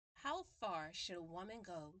should a woman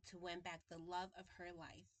go to win back the love of her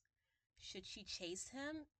life? Should she chase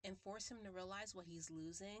him and force him to realize what he's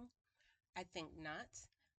losing? I think not.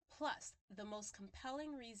 Plus, the most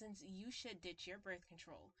compelling reasons you should ditch your birth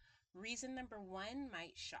control. Reason number one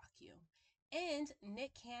might shock you. And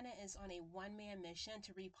Nick Cannon is on a one-man mission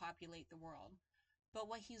to repopulate the world. But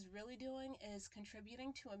what he's really doing is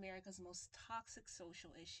contributing to America's most toxic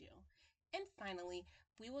social issue. And finally,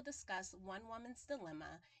 we will discuss one woman's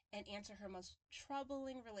dilemma and answer her most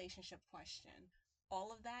troubling relationship question.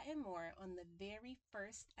 All of that and more on the very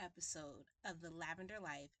first episode of the Lavender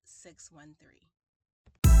Life 613.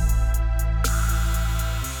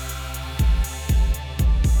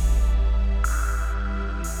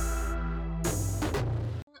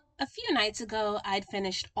 A few nights ago, I'd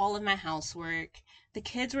finished all of my housework. The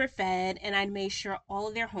kids were fed, and I'd made sure all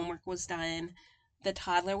of their homework was done. The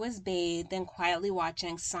toddler was bathed and quietly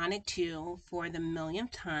watching Sonic 2 for the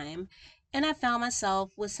millionth time, and I found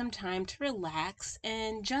myself with some time to relax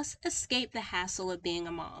and just escape the hassle of being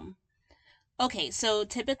a mom. Okay, so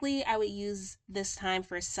typically I would use this time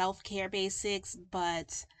for self care basics,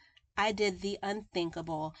 but I did the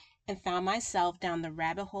unthinkable and found myself down the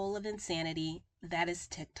rabbit hole of insanity that is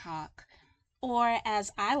TikTok, or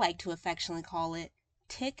as I like to affectionately call it,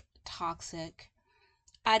 Tick Toxic.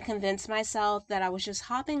 I'd convinced myself that I was just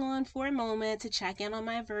hopping on for a moment to check in on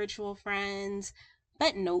my virtual friends,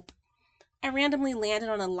 but nope. I randomly landed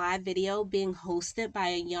on a live video being hosted by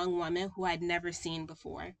a young woman who I'd never seen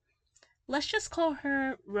before. Let's just call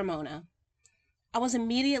her Ramona. I was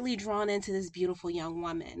immediately drawn into this beautiful young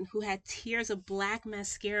woman who had tears of black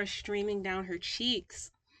mascara streaming down her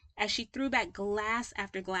cheeks as she threw back glass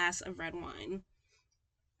after glass of red wine.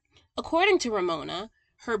 According to Ramona,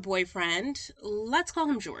 her boyfriend, let's call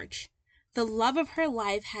him George, the love of her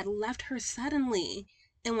life had left her suddenly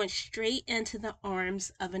and went straight into the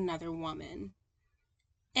arms of another woman.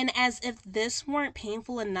 And as if this weren't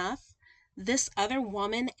painful enough, this other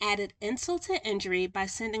woman added insult to injury by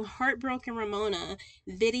sending heartbroken Ramona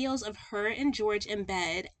videos of her and George in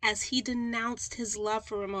bed as he denounced his love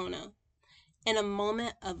for Ramona. In a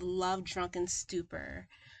moment of love-drunken stupor.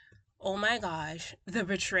 Oh my gosh, the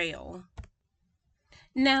betrayal.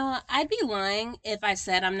 Now, I'd be lying if I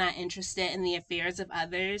said I'm not interested in the affairs of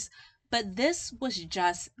others, but this was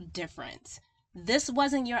just different. This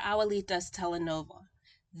wasn't your Abuelita's telenovela.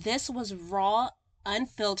 This was raw,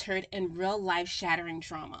 unfiltered, and real life shattering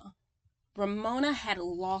drama. Ramona had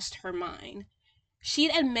lost her mind.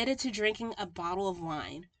 She'd admitted to drinking a bottle of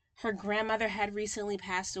wine. Her grandmother had recently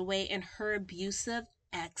passed away, and her abusive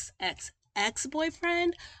ex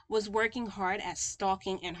boyfriend was working hard at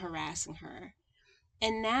stalking and harassing her.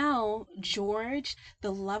 And now, George,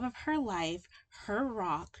 the love of her life, her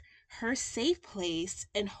rock, her safe place,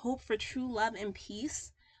 and hope for true love and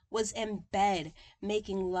peace, was in bed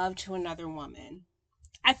making love to another woman.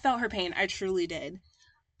 I felt her pain, I truly did.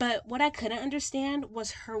 But what I couldn't understand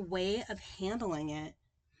was her way of handling it.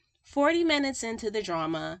 40 minutes into the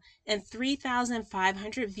drama, and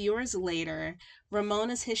 3,500 viewers later,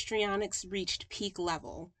 Ramona's histrionics reached peak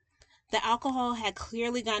level. The alcohol had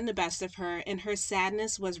clearly gotten the best of her, and her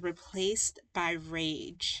sadness was replaced by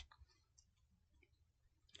rage.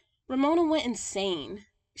 Ramona went insane.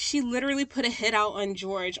 She literally put a hit out on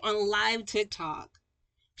George on live TikTok.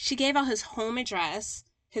 She gave out his home address,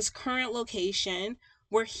 his current location,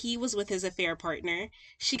 where he was with his affair partner.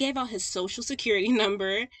 She gave out his social security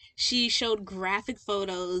number. She showed graphic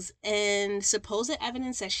photos and supposed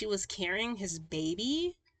evidence that she was carrying his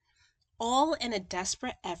baby, all in a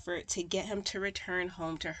desperate effort to get him to return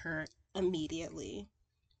home to her immediately.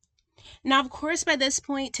 Now, of course, by this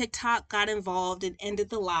point, TikTok got involved and ended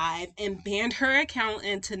the live and banned her account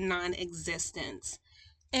into non existence.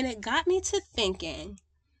 And it got me to thinking,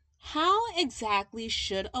 how exactly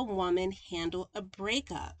should a woman handle a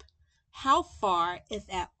breakup? How far,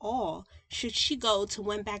 if at all, should she go to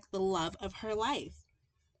win back the love of her life?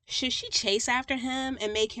 Should she chase after him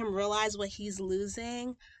and make him realize what he's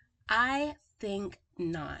losing? I think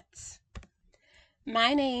not.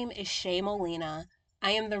 My name is Shay Molina.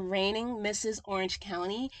 I am the reigning Mrs. Orange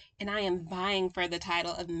County, and I am vying for the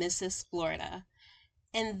title of Mrs. Florida.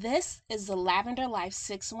 And this is the Lavender Life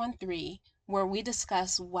 613, where we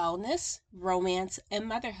discuss wellness, romance, and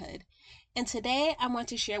motherhood. And today I want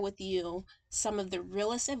to share with you some of the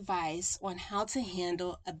realest advice on how to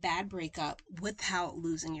handle a bad breakup without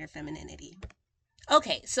losing your femininity.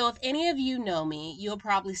 Okay, so if any of you know me, you'll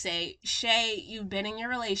probably say, Shay, you've been in your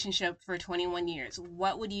relationship for 21 years.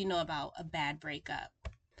 What would you know about a bad breakup?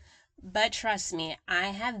 But trust me, I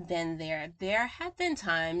have been there. There have been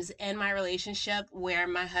times in my relationship where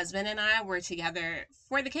my husband and I were together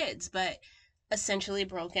for the kids, but essentially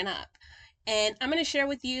broken up. And I'm going to share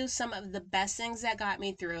with you some of the best things that got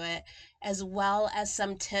me through it, as well as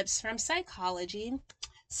some tips from psychology.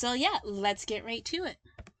 So, yeah, let's get right to it.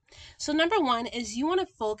 So, number one is you want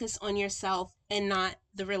to focus on yourself and not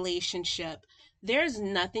the relationship. There's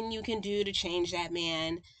nothing you can do to change that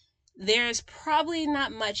man. There's probably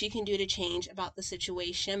not much you can do to change about the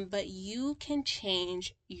situation, but you can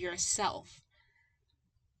change yourself.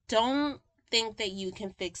 Don't think that you can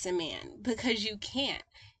fix a man, because you can't.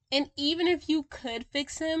 And even if you could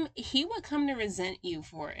fix him, he would come to resent you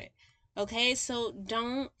for it. Okay, so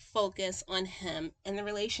don't focus on him and the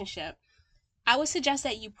relationship. I would suggest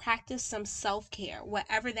that you practice some self care,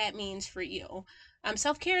 whatever that means for you.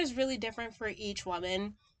 Self care is really different for each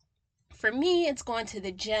woman. For me, it's going to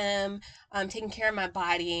the gym, taking care of my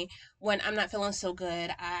body. When I'm not feeling so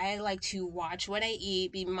good, I like to watch what I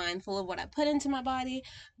eat, be mindful of what I put into my body.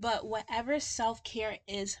 But whatever self care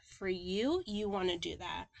is for you, you want to do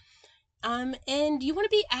that. And you want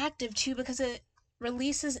to be active too, because it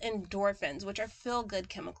releases endorphins, which are feel good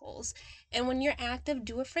chemicals. And when you're active,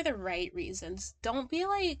 do it for the right reasons. Don't be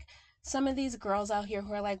like some of these girls out here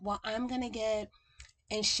who are like, well, I'm going to get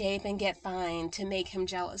in shape and get fine to make him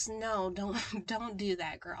jealous. No, don't don't do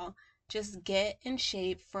that, girl. Just get in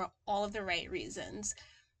shape for all of the right reasons,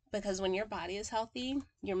 because when your body is healthy,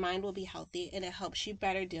 your mind will be healthy, and it helps you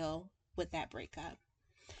better deal with that breakup.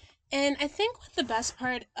 And I think what the best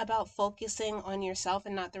part about focusing on yourself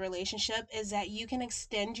and not the relationship is that you can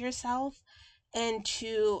extend yourself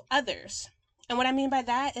into others. And what I mean by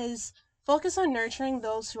that is focus on nurturing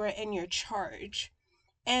those who are in your charge.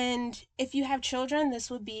 And if you have children, this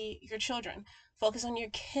would be your children. Focus on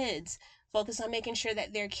your kids. Focus on making sure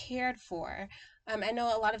that they're cared for. I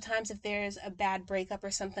know a lot of times if there's a bad breakup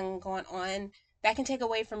or something going on, that can take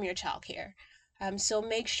away from your child care. So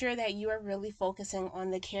make sure that you are really focusing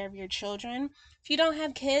on the care of your children. If you don't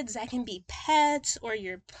have kids, that can be pets or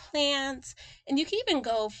your plants. And you can even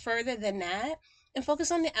go further than that and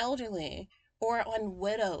focus on the elderly or on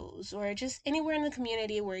widows or just anywhere in the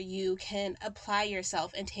community where you can apply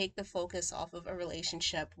yourself and take the focus off of a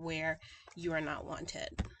relationship where you are not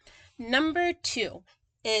wanted. Number two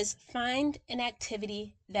is find an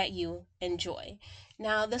activity that you enjoy.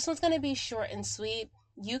 Now, this one's going to be short and sweet.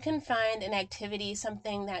 You can find an activity,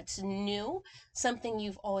 something that's new, something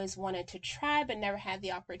you've always wanted to try but never had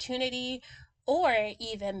the opportunity, or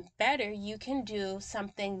even better, you can do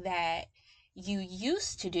something that you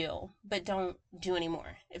used to do but don't do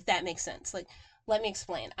anymore, if that makes sense. Like, let me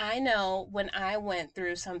explain. I know when I went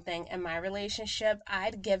through something in my relationship,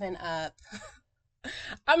 I'd given up.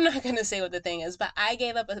 I'm not going to say what the thing is, but I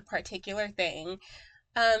gave up a particular thing,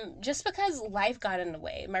 just because life got in the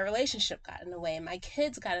way, my relationship got in the way, my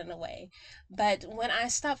kids got in the way. But when I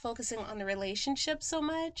stopped focusing on the relationship so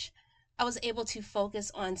much, I was able to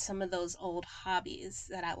focus on some of those old hobbies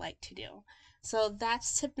that I like to do. So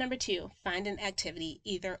that's tip number two, find an activity,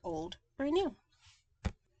 either old or new.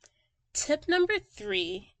 Tip number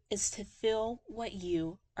three is to feel what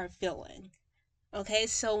you are feeling. Okay,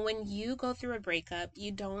 so when you go through a breakup,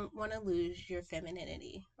 you don't want to lose your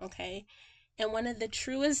femininity, okay? And one of the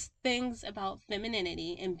truest things about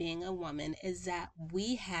femininity and being a woman is that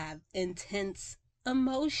we have intense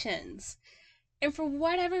emotions. And for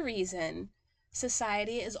whatever reason,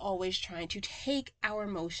 society is always trying to take our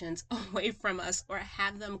emotions away from us or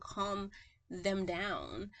have them calm them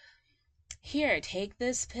down. Here, take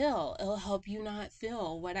this pill. It'll help you not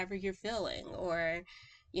feel whatever you're feeling. Or,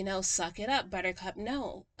 suck it up, buttercup.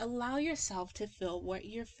 No, allow yourself to feel what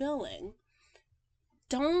you're feeling.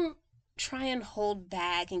 Don't try and hold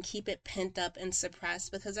back and keep it pent up and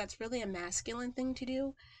suppressed, because that's really a masculine thing to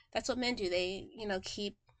do. That's what men do. They,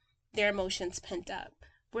 keep their emotions pent up.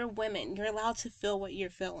 We're women. You're allowed to feel what you're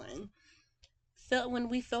feeling. When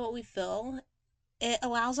we feel what we feel, it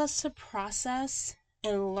allows us to process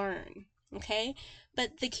and learn. Okay?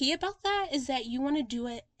 But the key about that is that you want to do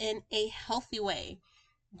it in a healthy way.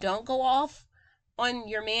 Don't go off on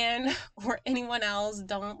your man or anyone else.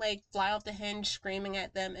 Don't like fly off the hinge screaming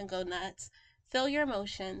at them and go nuts. Feel your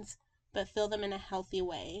emotions, but feel them in a healthy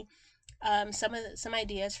way. Some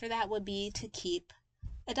ideas for that would be to keep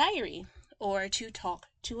a diary, or to talk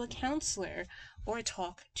to a counselor, or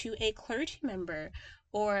talk to a clergy member,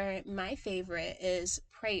 or my favorite is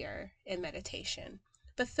prayer and meditation.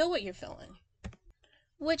 But feel what you're feeling.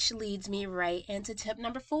 Which leads me right into tip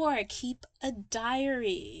number four, keep a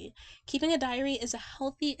diary. Keeping a diary is a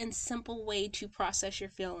healthy and simple way to process your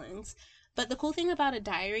feelings. But the cool thing about a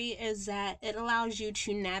diary is that it allows you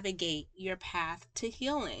to navigate your path to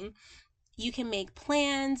healing. You can make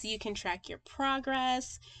plans, you can track your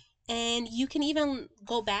progress, and you can even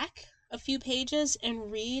go back a few pages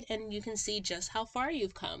and read, and you can see just how far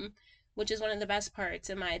you've come, which is one of the best parts,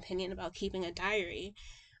 in my opinion, about keeping a diary.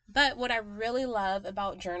 But what I really love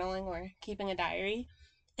about journaling or keeping a diary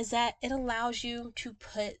is that it allows you to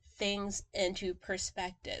put things into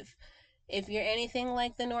perspective. If you're anything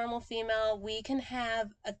like the normal female, we can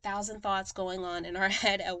have 1,000 thoughts going on in our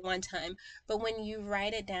head at one time. But when you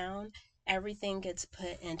write it down, everything gets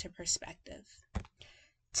put into perspective.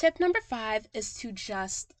 Tip number 5 is to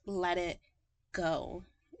just let it go.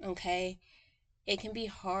 Okay? It can be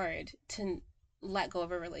hard to let go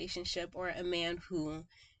of a relationship or a man who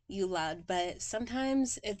you loved, but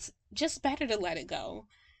sometimes it's just better to let it go.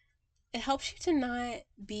 It helps you to not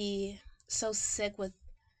be so sick with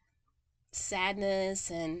sadness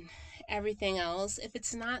and everything else. If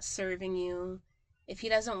it's not serving you, if he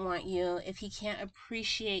doesn't want you, if he can't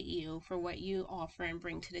appreciate you for what you offer and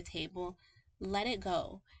bring to the table, let it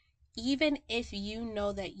go. Even if you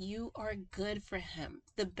know that you are good for him,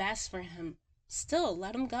 the best for him, still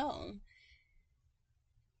let him go.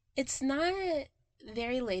 It's not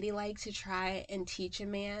very ladylike to try and teach a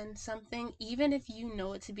man something, even if you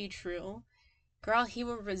know it to be true. Girl, he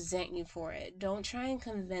will resent you for it. Don't try and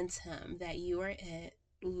convince him that you are it.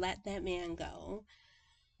 Let that man go.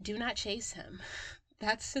 Do not chase him.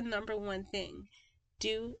 That's the number one thing.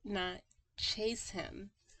 Do not chase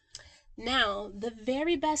him. Now, the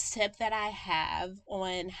very best tip that I have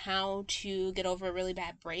on how to get over a really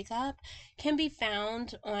bad breakup can be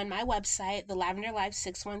found on my website,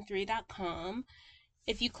 thelavenderlife613.com.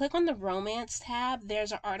 If you click on the romance tab,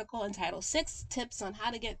 there's an article entitled 6 Tips on How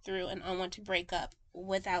to Get Through an Unwanted Breakup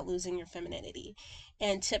Without Losing Your Femininity.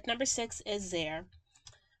 And tip number 6 is there.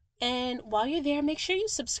 And while you're there, make sure you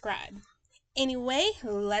subscribe. Anyway,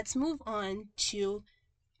 let's move on to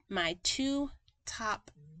my 2 top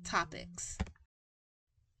topics.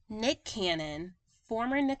 Nick Cannon,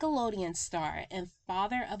 former Nickelodeon star and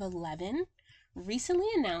father of 11, recently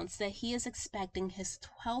announced that he is expecting his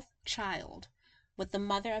 12th child with the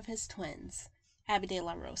mother of his twins, Abby De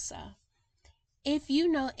La Rosa. If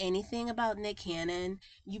you know anything about Nick Cannon,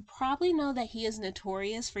 you probably know that he is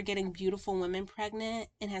notorious for getting beautiful women pregnant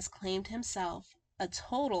and has claimed himself a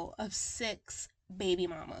total of 6 baby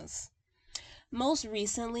mamas. Most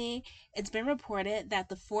recently, it's been reported that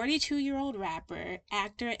the 42-year-old rapper,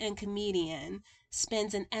 actor, and comedian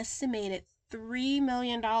spends an estimated $3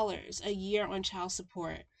 million a year on child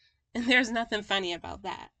support. And there's nothing funny about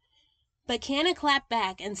that. But Cannon clapped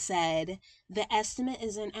back and said the estimate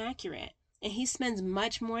is inaccurate, and he spends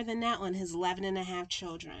much more than that on his 11 and a half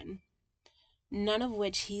children, none of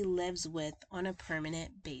which he lives with on a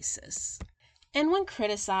permanent basis. And when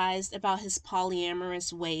criticized about his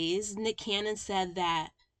polyamorous ways, Nick Cannon said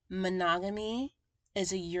that monogamy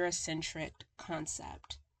is a Eurocentric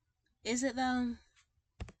concept. Is it though?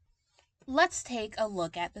 Let's take a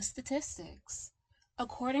look at the statistics.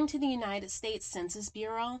 According to the United States Census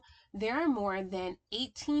Bureau, there are more than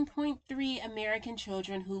 18.3 American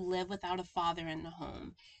children who live without a father in the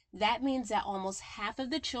home. That means that almost half of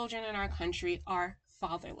the children in our country are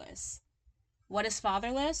fatherless. What is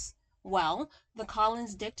fatherless? Well, the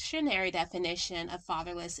Collins Dictionary definition of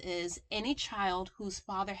fatherless is any child whose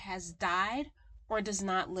father has died or does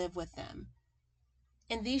not live with them.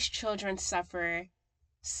 And these children suffer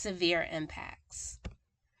severe impacts.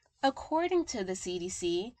 According to the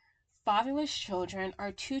CDC, fatherless children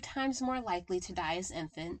are 2 times more likely to die as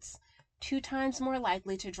infants, 2 times more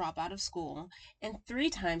likely to drop out of school, and 3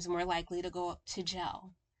 times more likely to go to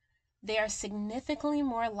jail. They are significantly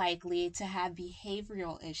more likely to have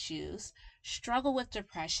behavioral issues, struggle with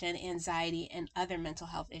depression, anxiety, and other mental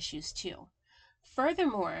health issues too.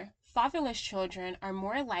 Furthermore, fatherless children are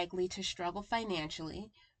more likely to struggle financially,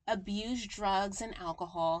 abuse drugs and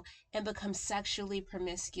alcohol, and become sexually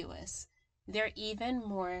promiscuous. They're even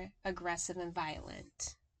more aggressive and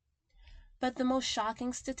violent. But the most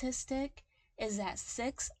shocking statistic is that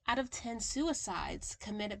 6 out of 10 suicides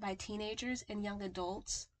committed by teenagers and young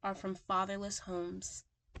adults are from fatherless homes.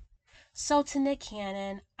 So to Nick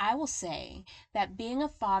Cannon, I will say that being a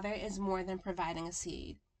father is more than providing a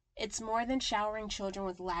seed. It's more than showering children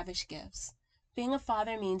with lavish gifts. Being a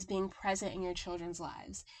father means being present in your children's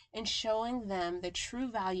lives and showing them the true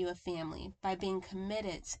value of family by being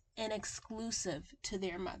committed and exclusive to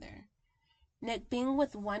their mother. Nick, being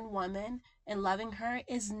with one woman and loving her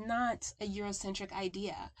is not a Eurocentric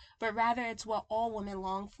idea, but rather it's what all women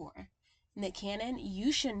long for. Nick Cannon,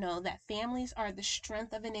 you should know that families are the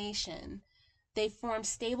strength of a nation. They form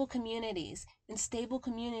stable communities, and stable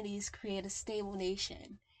communities create a stable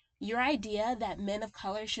nation. Your idea that men of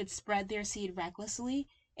color should spread their seed recklessly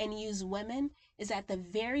and use women is at the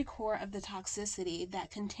very core of the toxicity that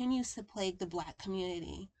continues to plague the Black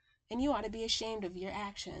community, and you ought to be ashamed of your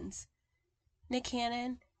actions. Nick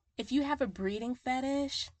Cannon, if you have a breeding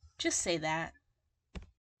fetish, just say that.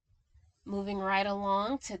 Moving right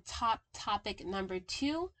along to top topic number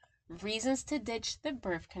 2, reasons to ditch the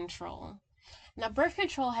birth control. Now, birth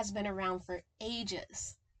control has been around for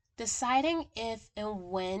ages. Deciding if and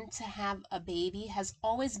when to have a baby has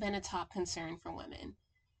always been a top concern for women.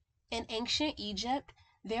 In ancient Egypt,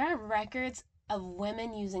 there are records of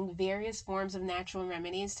women using various forms of natural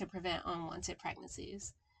remedies to prevent unwanted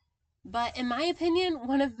pregnancies. But in my opinion,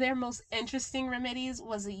 one of their most interesting remedies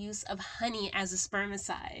was the use of honey as a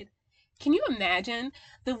spermicide. Can you imagine?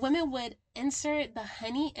 The women would insert the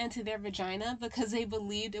honey into their vagina because they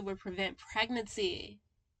believed it would prevent pregnancy.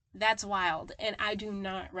 That's wild, and I do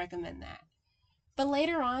not recommend that. But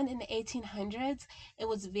later on in the 1800s, it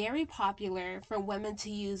was very popular for women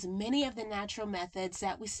to use many of the natural methods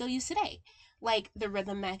that we still use today, like the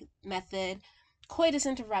rhythm method, coitus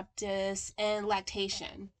interruptus, and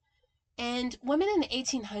lactation. And women in the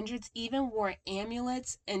 1800s even wore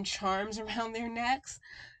amulets and charms around their necks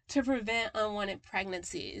to prevent unwanted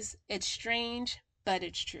pregnancies. It's strange, but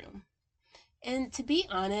it's true. And to be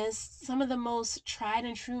honest, some of the most tried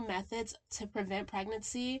and true methods to prevent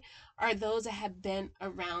pregnancy are those that have been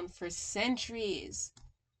around for centuries.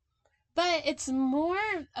 But it's more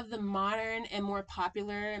of the modern and more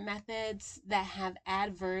popular methods that have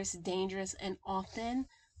adverse, dangerous, and often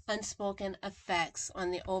unspoken effects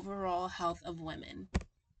on the overall health of women.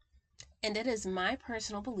 And it is my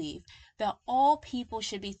personal belief that all people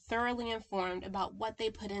should be thoroughly informed about what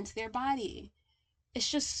they put into their body. It's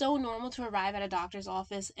just so normal to arrive at a doctor's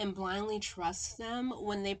office and blindly trust them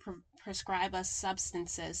when they prescribe us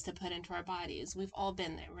substances to put into our bodies. We've all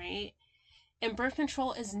been there, right? And birth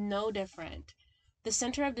control is no different. The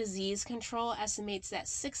Center of Disease Control estimates that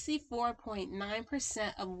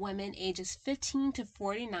 64.9% of women ages 15 to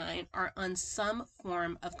 49 are on some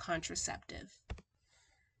form of contraceptive.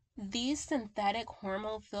 These synthetic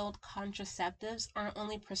hormone-filled contraceptives aren't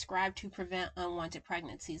only prescribed to prevent unwanted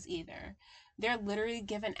pregnancies either. They're literally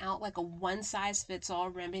given out like a one-size-fits-all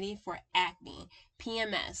remedy for acne,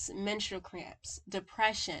 PMS, menstrual cramps,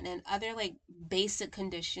 depression, and other like basic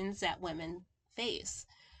conditions that women face.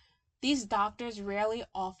 These doctors rarely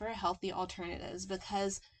offer healthy alternatives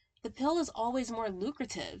because the pill is always more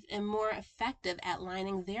lucrative and more effective at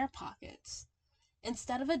lining their pockets.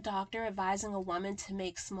 Instead of a doctor advising a woman to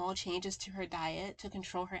make small changes to her diet to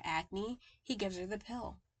control her acne, he gives her the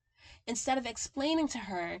pill. Instead of explaining to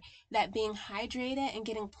her that being hydrated and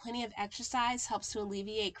getting plenty of exercise helps to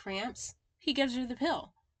alleviate cramps, he gives her the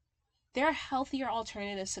pill. There are healthier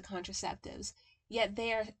alternatives to contraceptives, yet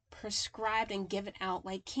they are prescribed and given out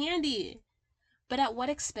like candy. But at what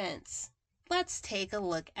expense? Let's take a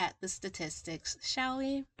look at the statistics, shall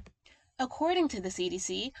we? According to the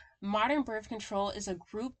CDC, modern birth control is a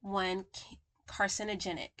group 1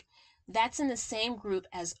 carcinogenic. That's in the same group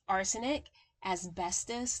as arsenic,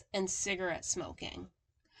 asbestos, and cigarette smoking.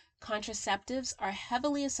 Contraceptives are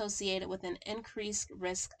heavily associated with an increased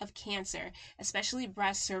risk of cancer, especially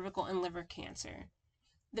breast, cervical, and liver cancer.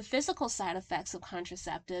 The physical side effects of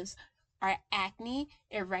contraceptives are acne,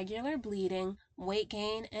 irregular bleeding, weight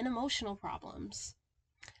gain, and emotional problems.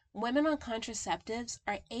 Women on contraceptives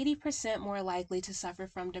are 80% more likely to suffer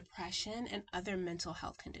from depression and other mental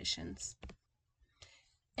health conditions.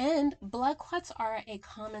 And blood clots are a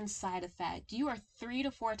common side effect. You are 3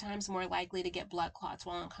 to 4 times more likely to get blood clots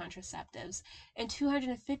while on contraceptives, and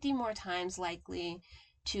 250 more times likely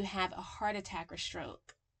to have a heart attack or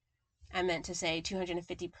stroke. I meant to say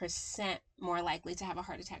 250% more likely to have a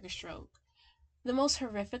heart attack or stroke. The most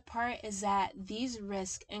horrific part is that these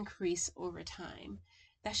risks increase over time.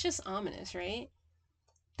 That's just ominous, right?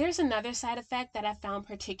 There's another side effect that I found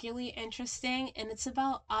particularly interesting, and it's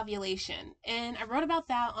about ovulation. And I wrote about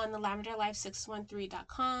that on the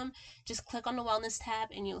lavenderlife613.com. Just click on the wellness tab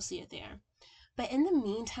and you'll see it there. But in the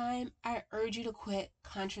meantime, I urge you to quit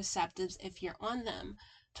contraceptives if you're on them.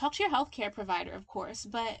 Talk to your healthcare provider, of course,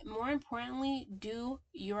 but more importantly, do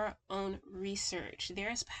your own research.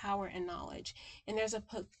 There's power in knowledge, and there's a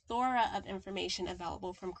plethora of information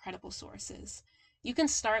available from credible sources. You can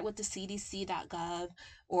start with the cdc.gov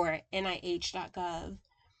or nih.gov.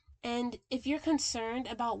 And if you're concerned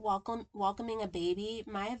about welcoming a baby,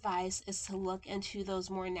 my advice is to look into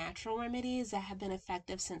those more natural remedies that have been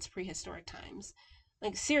effective since prehistoric times.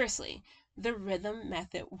 Like, seriously, the rhythm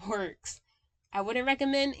method works. I wouldn't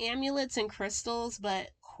recommend amulets and crystals,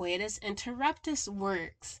 but coitus interruptus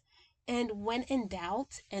works. And when in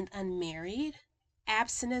doubt and unmarried,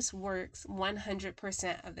 abstinence works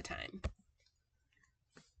 100% of the time.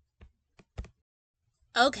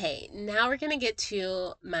 Okay, now we're going to get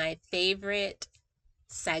to my favorite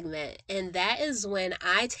segment, and that is when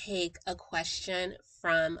I take a question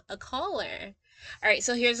from a caller. All right,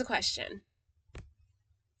 so here's a question.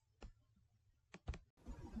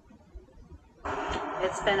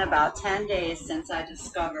 It's been about 10 days since I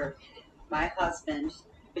discovered my husband's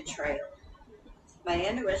betrayal. My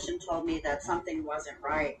intuition told me that something wasn't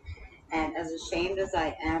right, and as ashamed as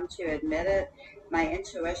I am to admit it, my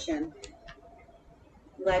intuition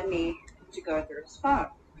led me to go through his phone.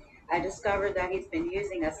 I discovered that he's been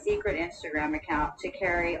using a secret Instagram account to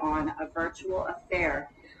carry on a virtual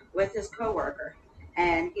affair with his coworker,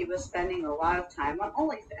 and he was spending a lot of time on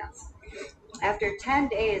OnlyFans. After 10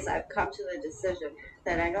 days, I've come to the decision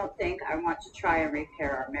that I don't think I want to try and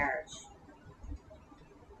repair our marriage.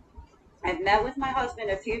 I've met with my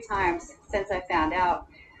husband a few times since I found out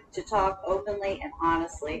to talk openly and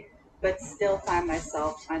honestly, but still find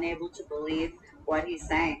myself unable to believe what he's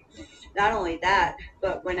saying. Not only that,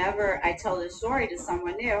 but whenever I tell this story to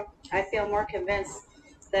someone new, I feel more convinced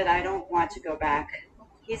that I don't want to go back.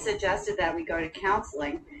 He suggested that we go to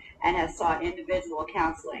counseling and has sought individual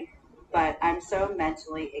counseling, but I'm so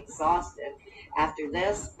mentally exhausted after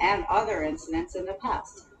this and other incidents in the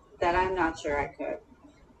past that I'm not sure I could.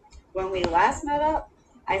 When we last met up,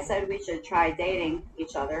 I said we should try dating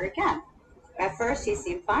each other again. At first, he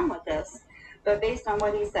seemed fine with this, but based on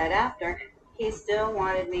what he said after, he still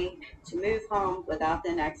wanted me to move home within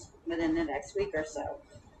the next week or so.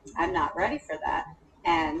 I'm not ready for that,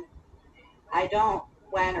 and I don't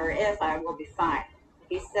when or if I will be fine.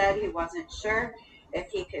 He said he wasn't sure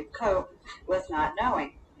if he could cope with not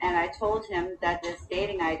knowing, and I told him that this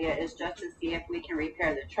dating idea is just to see if we can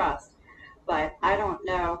repair the trust, but I don't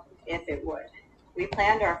know if it would. We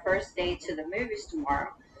planned our first date to the movies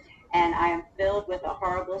tomorrow, and I am filled with a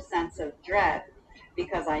horrible sense of dread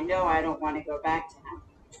because I know I don't want to go back to him.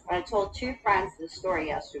 I told two friends this story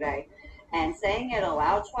yesterday, and saying it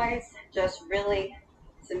aloud twice just really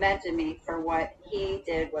cemented me for what he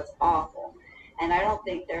did was awful, and I don't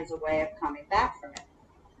think there's a way of coming back from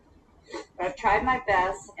it. I've tried my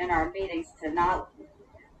best in our meetings to not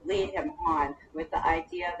lead him on with the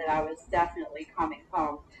idea that I was definitely coming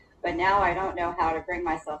home, but now I don't know how to bring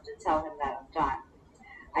myself to tell him that I'm done.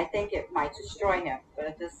 I think it might destroy him, but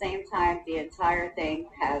at the same time, the entire thing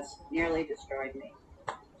has nearly destroyed me.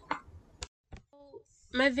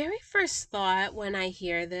 My very first thought when I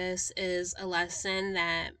hear this is a lesson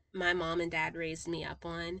that my mom and dad raised me up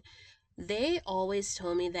on. They always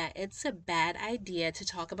told me that it's a bad idea to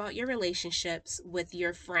talk about your relationships with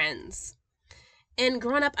your friends. And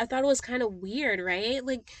growing up, I thought it was kind of weird, right?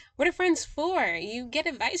 Like, what are friends for? You get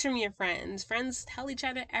advice from your friends. Friends tell each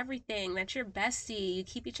other everything. That's your bestie. You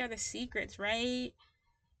keep each other's secrets, right?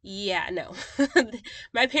 Yeah, no.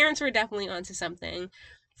 My parents were definitely onto something.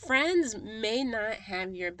 Friends may not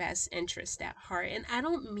have your best interest at heart, and I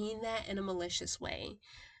don't mean that in a malicious way.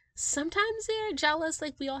 Sometimes they're jealous,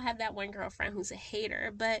 like we all have that one girlfriend who's a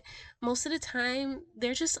hater, but most of the time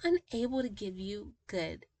they're just unable to give you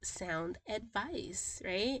good, sound advice,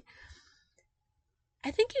 right?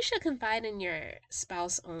 I think you should confide in your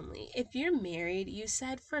spouse only. If you're married, you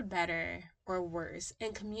said for better or worse,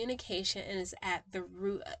 and communication is at the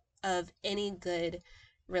root of any good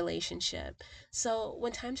relationship. So,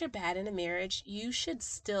 when times are bad in a marriage, you should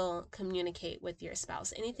still communicate with your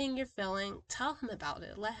spouse. Anything you're feeling, tell him about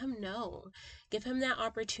it. Let him know. Give him that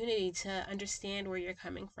opportunity to understand where you're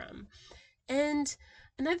coming from. And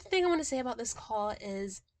another thing I want to say about this call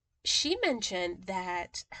is she mentioned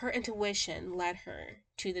that her intuition led her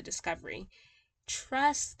to the discovery.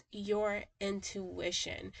 Trust your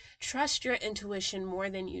intuition. Trust your intuition more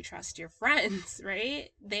than you trust your friends, right?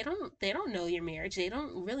 They don't know your marriage. They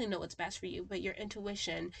don't really know what's best for you, but your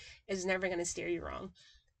intuition is never going to steer you wrong.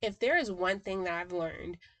 If there is one thing that I've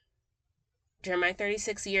learned during my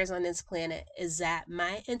 36 years on this planet is that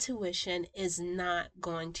my intuition is not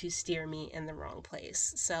going to steer me in the wrong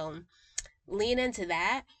place. So lean into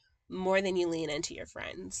that more than you lean into your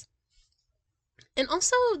friends. And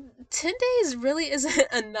also, 10 days really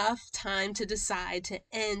isn't enough time to decide to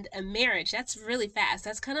end a marriage. That's really fast.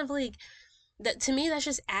 That's kind of like, that to me, that's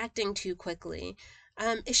just acting too quickly.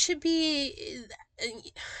 It should be,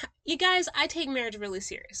 you guys, I take marriage really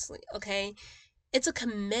seriously, okay? It's a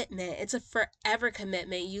commitment. It's a forever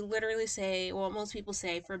commitment. You literally say, well, most people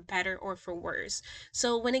say for better or for worse.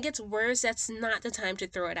 So when it gets worse, that's not the time to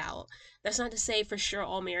throw it out. That's not to say for sure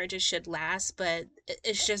all marriages should last, but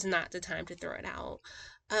it's just not the time to throw it out.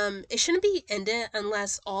 It shouldn't be ended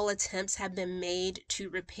unless all attempts have been made to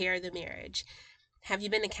repair the marriage. Have you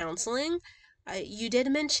been to counseling? You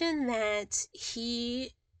did mention that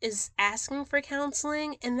he is asking for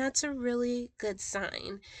counseling, and that's a really good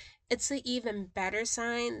sign. It's an even better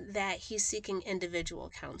sign that he's seeking individual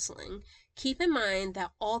counseling. Keep in mind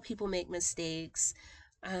that all people make mistakes,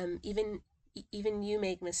 even you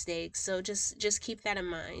make mistakes. So just keep that in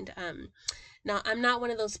mind. Now, I'm not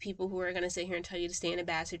one of those people who are going to sit here and tell you to stay in a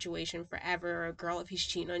bad situation forever, or girl, if he's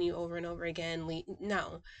cheating on you over and over again,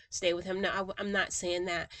 no, stay with him. No, I'm not saying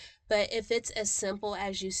that. But if it's as simple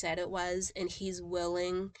as you said it was, and he's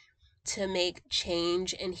willing to make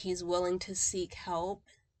change and he's willing to seek help,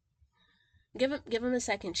 give him a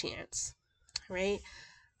second chance, right?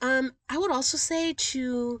 I would also say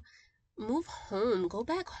to move home, go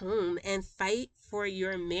back home and fight for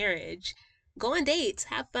your marriage. Go on dates,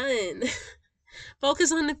 have fun.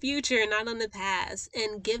 Focus on the future, not on the past,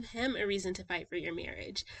 and give him a reason to fight for your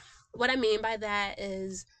marriage. What I mean by that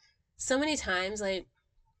is so many times, like,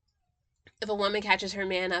 if a woman catches her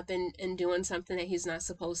man up in doing something that he's not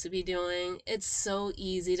supposed to be doing, it's so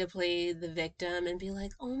easy to play the victim and be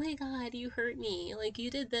like, oh my God, you hurt me. Like, you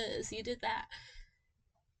did this, you did that.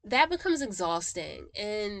 That becomes exhausting.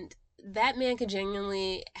 And that man could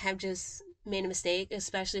genuinely have just made a mistake,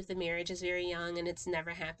 especially if the marriage is very young and it's never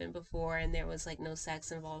happened before and there was like no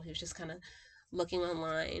sex involved. He was just kind of looking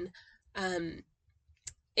online. Um,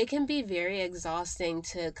 it can be very exhausting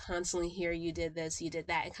to constantly hear you did this, you did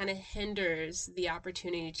that. It kind of hinders the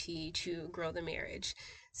opportunity to grow the marriage.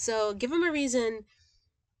 So give him a reason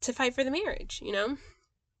to fight for the marriage, you know?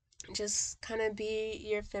 Just kind of be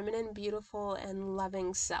your feminine, beautiful, and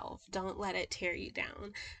loving self. Don't let it tear you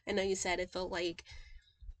down. I know you said it felt like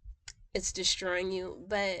it's destroying you,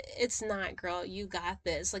 but it's not, girl. You got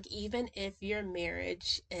this. Like, even if your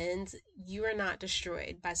marriage ends, you are not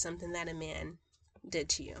destroyed by something that a man did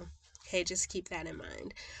to you. Okay, just keep that in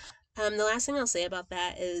mind. The last thing I'll say about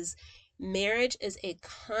that is marriage is a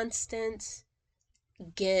constant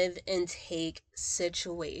give and take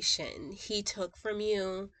situation. He took from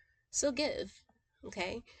you, so give.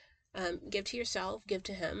 Okay? Give to yourself, give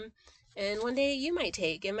to him. And one day you might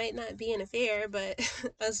take. It might not be an affair, but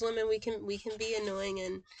as women we can be annoying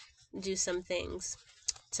and do some things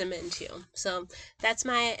to men too. So that's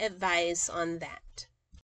my advice on that.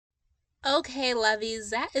 Okay, lovies,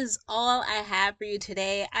 that is all I have for you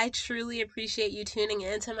today. I truly appreciate you tuning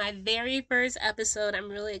in to my very first episode.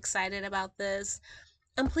 I'm really excited about this.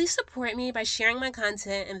 Please support me by sharing my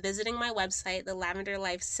content and visiting my website, the Lavender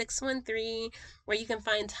Life 613, where you can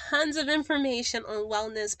find tons of information on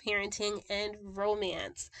wellness, parenting, and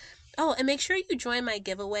romance. Oh, and make sure you join my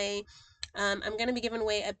giveaway. I'm going to be giving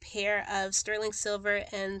away a pair of sterling silver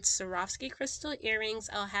and Swarovski crystal earrings.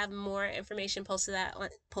 I'll have more information posted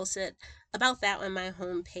about that on my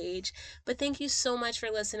homepage. But thank you so much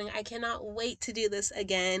for listening. I cannot wait to do this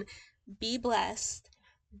again. Be blessed,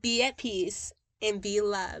 be at peace, and be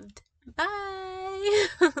loved. Bye.